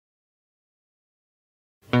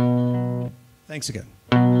Thanks again.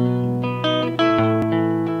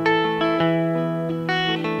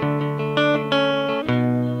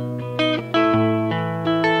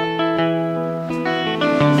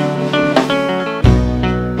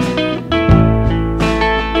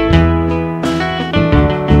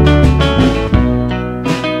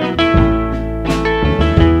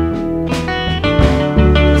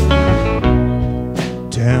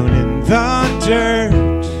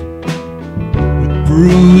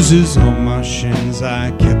 Bruises on my shins,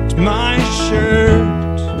 I kept my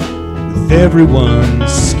shirt with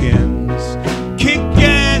everyone's skins,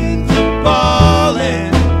 kicking the ball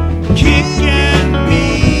and kicking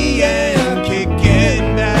me, yeah,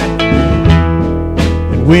 kicking back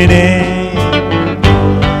and winning.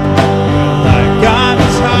 I got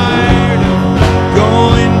tired of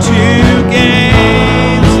going to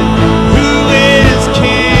games. Who is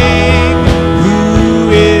king? Who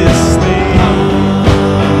is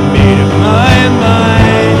my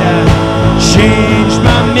mind, I changed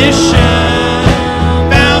my mission,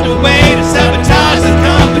 found a way to sabotage the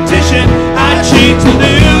competition. I cheat to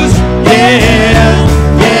lose, yeah,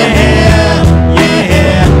 yeah,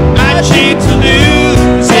 yeah. I cheat to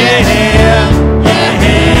lose, yeah, yeah,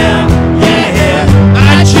 yeah. I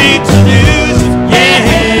cheat to lose, yeah,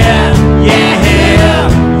 yeah, yeah,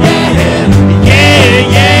 yeah,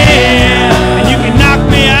 yeah. And you can knock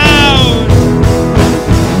me out.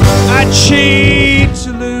 I cheat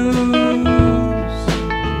to lose.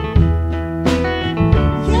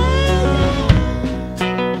 Yeah.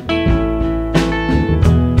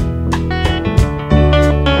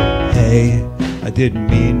 Hey, I didn't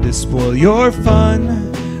mean to spoil your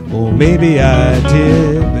fun. Well, maybe I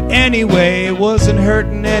did. But anyway, it wasn't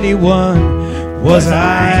hurting anyone, was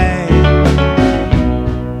I?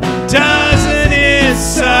 Doesn't it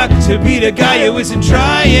suck to beat a guy who isn't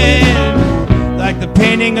trying? Like the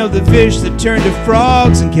painting of the fish that turned to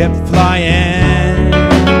frogs and kept flying. And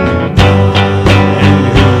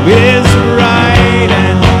who is right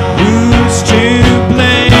and who's to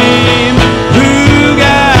blame? Who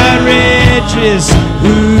got riches?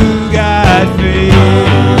 Who got fame?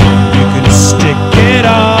 You can stick it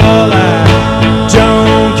all, I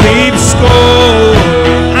don't keep score.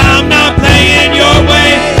 I'm not playing your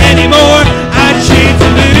way anymore. I cheat to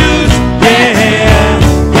lose, yeah.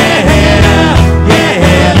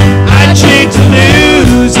 I cheat to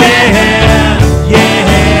lose, yeah, yeah,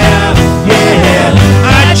 yeah.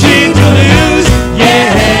 I cheat to lose,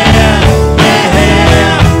 yeah, yeah,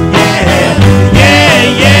 yeah,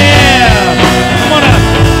 yeah.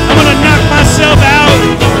 I'm gonna knock myself out.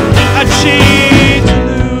 I cheat to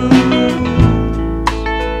lose,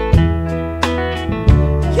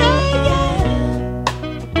 yeah, yeah,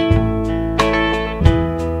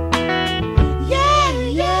 yeah,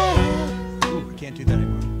 yeah. Ooh, I can't do that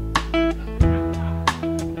anymore.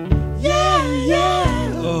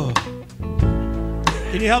 Oh.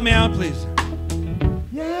 Can you help me out, please?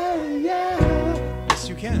 Yeah, yeah. Yes,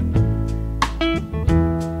 you can.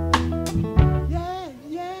 Yeah,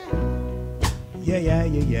 yeah. Yeah, yeah,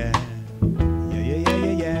 yeah, yeah. Yeah, yeah, yeah,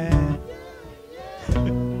 yeah, yeah.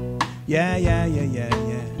 Yeah, yeah, yeah, yeah,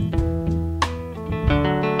 yeah.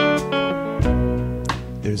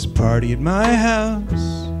 There's a party at my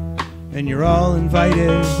house, and you're all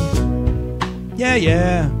invited. Yeah,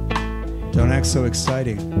 yeah. Don't act so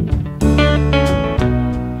exciting.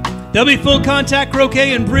 There'll be full contact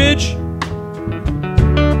croquet and bridge.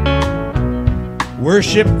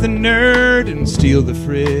 Worship the nerd and steal the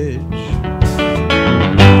fridge.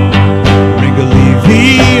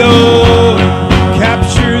 Ringalivio,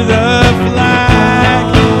 capture the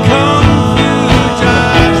flag. Kung Fu,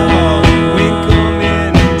 dodgeball, Winkle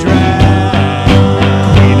in drag.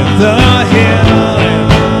 Queen of the hill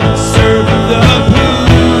and serve of the pool.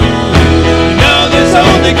 You know there's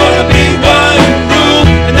only gonna be one rule,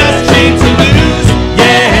 and that's cheat to lose.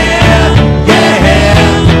 Yeah, yeah,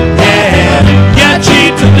 yeah. Yeah,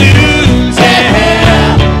 cheat to lose. Yeah,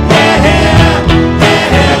 yeah, yeah.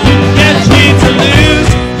 Yeah, cheat to lose.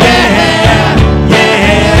 Yeah.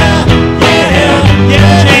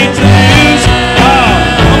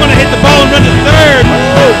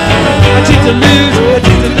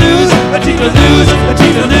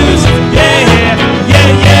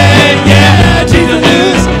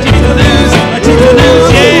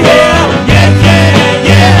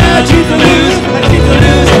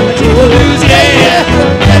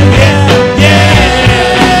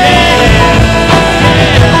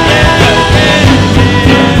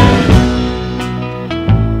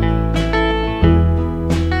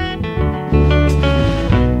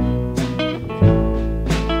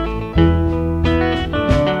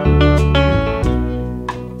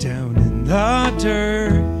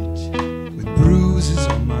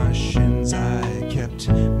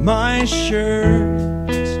 my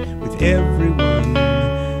shirts with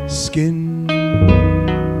everyone's skins.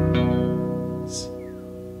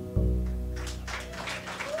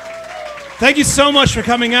 Thank you so much for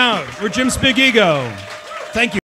coming out. We're Jim's Big Ego. Thank you.